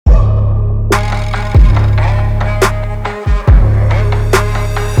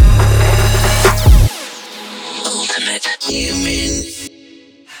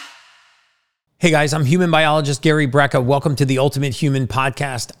Hey guys, I'm human biologist Gary Brecka. Welcome to the Ultimate Human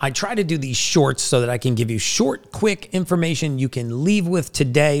Podcast. I try to do these shorts so that I can give you short, quick information you can leave with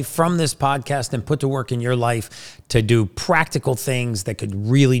today from this podcast and put to work in your life to do practical things that could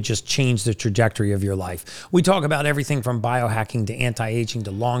really just change the trajectory of your life. We talk about everything from biohacking to anti-aging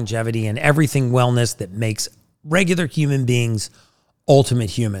to longevity and everything wellness that makes regular human beings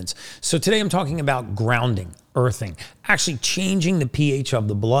ultimate humans. So today I'm talking about grounding, earthing, actually changing the pH of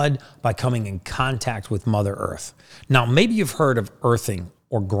the blood by coming in contact with Mother Earth. Now, maybe you've heard of earthing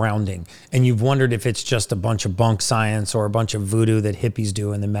or grounding, and you've wondered if it's just a bunch of bunk science or a bunch of voodoo that hippies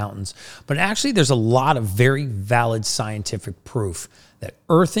do in the mountains. But actually, there's a lot of very valid scientific proof that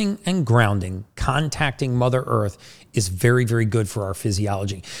earthing and grounding, contacting Mother Earth, is very, very good for our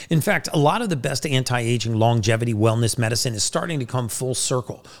physiology. In fact, a lot of the best anti-aging, longevity, wellness medicine is starting to come full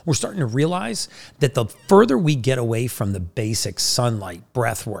circle. We're starting to realize that the further we get away from the basic sunlight,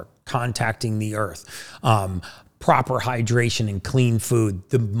 breath work, contacting the earth, proper hydration and clean food,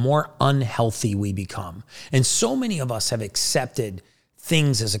 the more unhealthy we become. And so many of us have accepted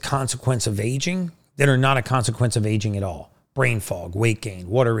things as a consequence of aging that are not a consequence of aging at all. Brain fog, weight gain,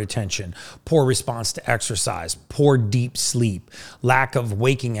 water retention, poor response to exercise, poor deep sleep, lack of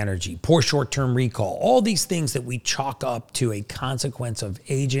waking energy, poor short-term recall. All these things that we chalk up to a consequence of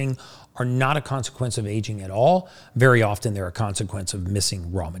aging are not a consequence of aging at all. Very often they're a consequence of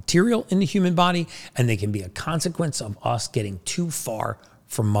missing raw material in the human body, and they can be a consequence of us getting too far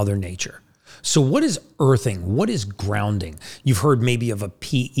from Mother Nature. So what is earthing? What is grounding? You've heard maybe of a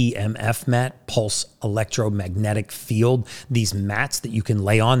PEMF mat, pulse electromagnetic field, these mats that you can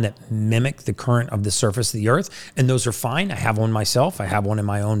lay on that mimic the current of the surface of the earth. And those are fine. I have one myself. I have one in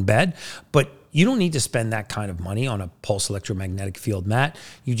my own bed. But you don't need to spend that kind of money on a pulse electromagnetic field mat.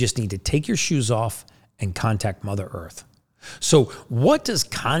 You just need to take your shoes off and contact Mother Earth. So what does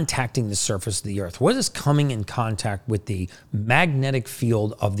contacting the surface of the earth, what does coming in contact with the magnetic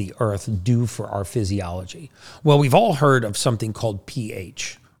field of the earth do for our physiology? Well, we've all heard of something called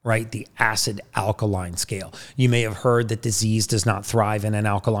pH, right? The acid alkaline scale. You may have heard that disease does not thrive in an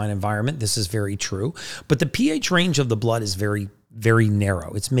alkaline environment. This is very true. But the pH range of the blood is very, very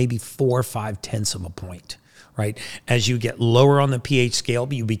narrow. It's maybe 4 or 5/10 of a point. Right? As you get lower on the pH scale,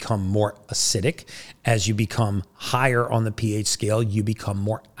 you become more acidic. As you become higher on the pH scale, you become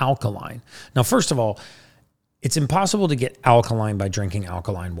more alkaline. Now, first of all, it's impossible to get alkaline by drinking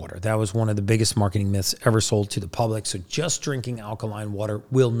alkaline water. That was one of the biggest marketing myths ever sold to the public. So just drinking alkaline water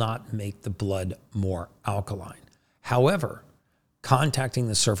will not make the blood more alkaline. However, contacting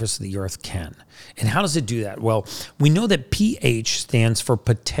the surface of the earth can. And how does it do that? Well, we know that pH stands for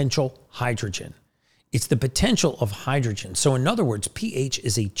potential hydrogen. It's the potential of hydrogen. So in other words, pH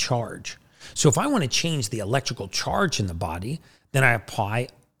is a charge. So if I want to change the electrical charge in the body, then I apply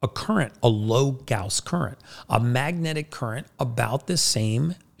a current, a low Gauss current, a magnetic current about the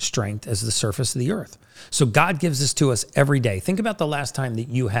same strength as the surface of the earth. So God gives this to us every day. Think about the last time that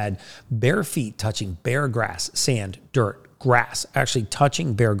you had bare feet touching bare grass, sand, dirt, grass, actually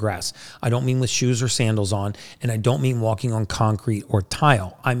touching bare grass. I don't mean with shoes or sandals on, and I don't mean walking on concrete or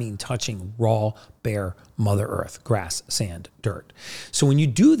tile. I mean touching raw, bare Mother Earth, grass, sand, dirt. So when you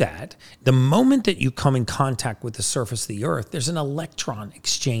do that, the moment that you come in contact with the surface of the earth, there's an electron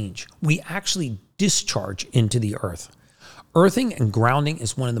exchange. We actually discharge into the earth. Earthing and grounding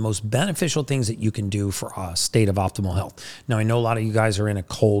is one of the most beneficial things that you can do for a state of optimal health. Now, I know a lot of you guys are in a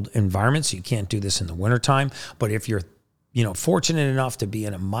cold environment, so you can't do this in the wintertime, but if you're fortunate enough to be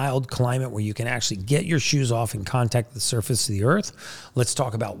in a mild climate where you can actually get your shoes off and contact the surface of the earth, let's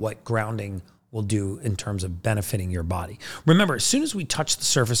talk about what grounding will do in terms of benefiting your body. Remember, as soon as we touch the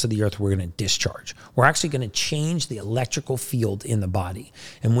surface of the earth, we're going to discharge. We're actually going to change the electrical field in the body.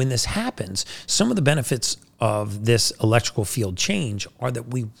 And when this happens, some of the benefits of this electrical field change are that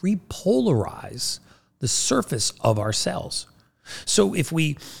we repolarize the surface of our cells. So if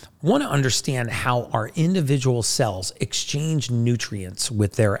we want to understand how our individual cells exchange nutrients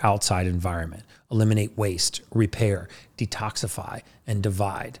with their outside environment, eliminate waste, repair, detoxify, and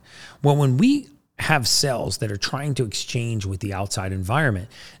divide. Well, when we have cells that are trying to exchange with the outside environment,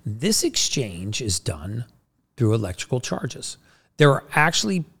 this exchange is done through electrical charges. There are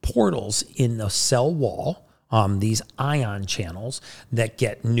actually portals in the cell wall, these ion channels that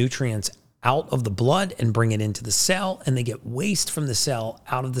get nutrients out of the blood and bring it into the cell, and they get waste from the cell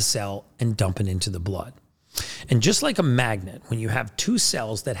out of the cell and dump it into the blood. And just like a magnet, when you have two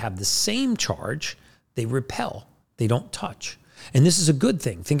cells that have the same charge, they repel, they don't touch. And this is a good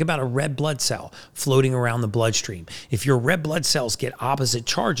thing. Think about a red blood cell floating around the bloodstream. If your red blood cells get opposite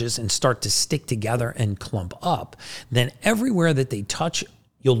charges and start to stick together and clump up, then everywhere that they touch,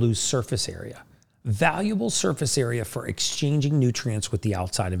 you'll lose surface area. valuable surface area for exchanging nutrients with the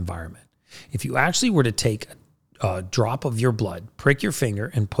outside environment. If you actually were to take a drop of your blood, prick your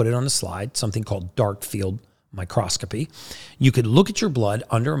finger and put it on a slide, something called dark field microscopy, you could look at your blood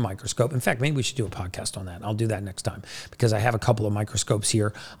under a microscope. In fact, maybe we should do a podcast on that. I'll do that next time because I have a couple of microscopes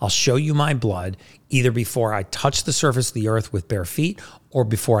here. I'll show you my blood either before I touch the surface of the earth with bare feet or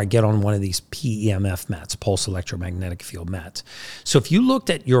before I get on one of these PEMF mats, pulse electromagnetic field mats. So if you looked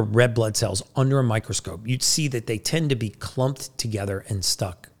at your red blood cells under a microscope, you'd see that they tend to be clumped together and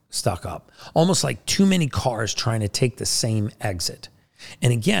stuck up, almost like too many cars trying to take the same exit.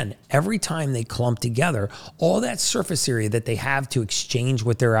 And again, every time they clump together, all that surface area that they have to exchange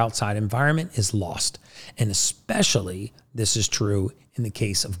with their outside environment is lost. And especially this is true in the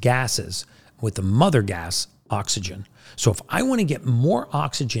case of gases with the mother gas, oxygen. So if I want to get more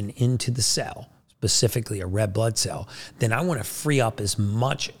oxygen into the cell, specifically a red blood cell, then I want to free up as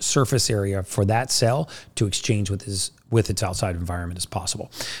much surface area for that cell to exchange with its outside environment as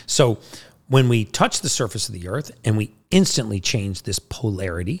possible. So when we touch the surface of the earth and we instantly change this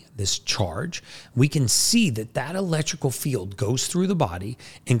polarity, this charge, we can see that that electrical field goes through the body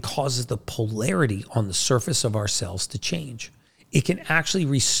and causes the polarity on the surface of our cells to change. It can actually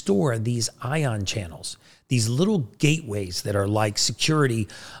restore these ion channels, these little gateways that are like security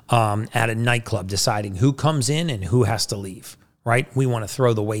at a nightclub deciding who comes in and who has to leave. Right? We want to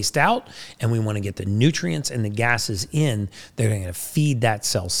throw the waste out and we want to get the nutrients and the gases in. They're going to feed that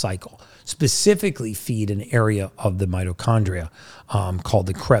cell cycle, specifically feed an area of the mitochondria called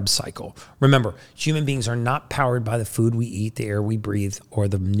the Krebs cycle. Remember, human beings are not powered by the food we eat, the air we breathe, or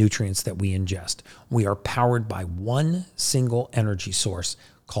the nutrients that we ingest. We are powered by one single energy source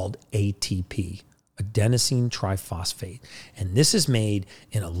called ATP, adenosine triphosphate. And this is made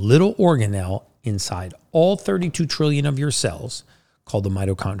in a little organelle inside all 32 trillion of your cells called the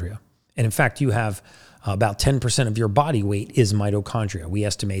mitochondria. And in fact, you have about 10% of your body weight is mitochondria. We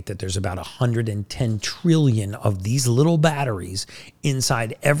estimate that there's about 110 trillion of these little batteries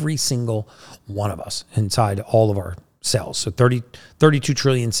inside every single one of us, inside all of our cells. So 32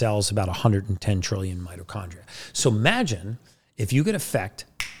 trillion cells, about 110 trillion mitochondria. So imagine if you could affect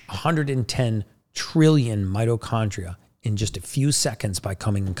 110 trillion mitochondria in just a few seconds by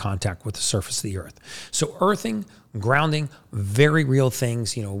coming in contact with the surface of the earth. So earthing, grounding, very real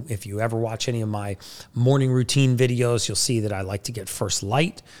things. You know, if you ever watch any of my morning routine videos, you'll see that I like to get first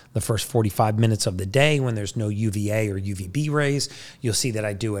light the first 45 minutes of the day when there's no UVA or UVB rays. You'll see that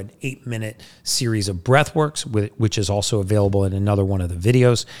I do an 8-minute series of breath works, which is also available in another one of the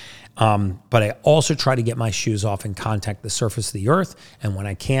videos. But I also try to get my shoes off and contact the surface of the earth. And when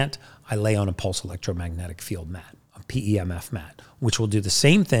I can't, I lay on a pulse electromagnetic field mat, a PEMF mat, which will do the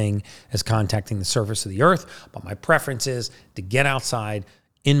same thing as contacting the surface of the earth. But my preference is to get outside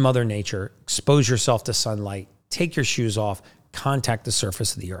in Mother Nature, expose yourself to sunlight, take your shoes off, contact the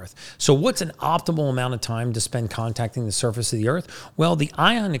surface of the earth. So what's an optimal amount of time to spend contacting the surface of the earth? Well, the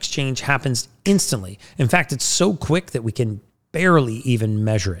ion exchange happens instantly. In fact, it's so quick that we can barely even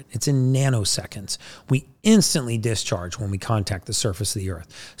measure it. It's in nanoseconds. We instantly discharge when we contact the surface of the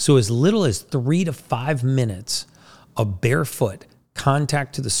earth. So as little as 3 to 5 minutes of barefoot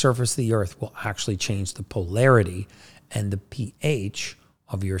contact to the surface of the earth will actually change the polarity and the pH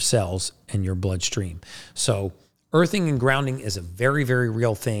of your cells and your bloodstream. So earthing and grounding is a very, very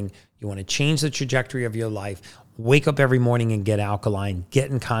real thing. You want to change the trajectory of your life. Wake up every morning and get alkaline, get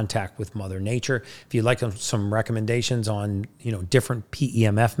in contact with Mother Nature. If you'd like some recommendations on, different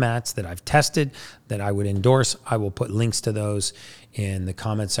PEMF mats that I've tested that I would endorse, I will put links to those in the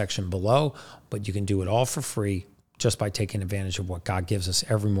comment section below. But you can do it all for free just by taking advantage of what God gives us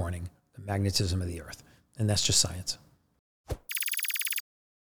every morning, the magnetism of the earth. And that's just science.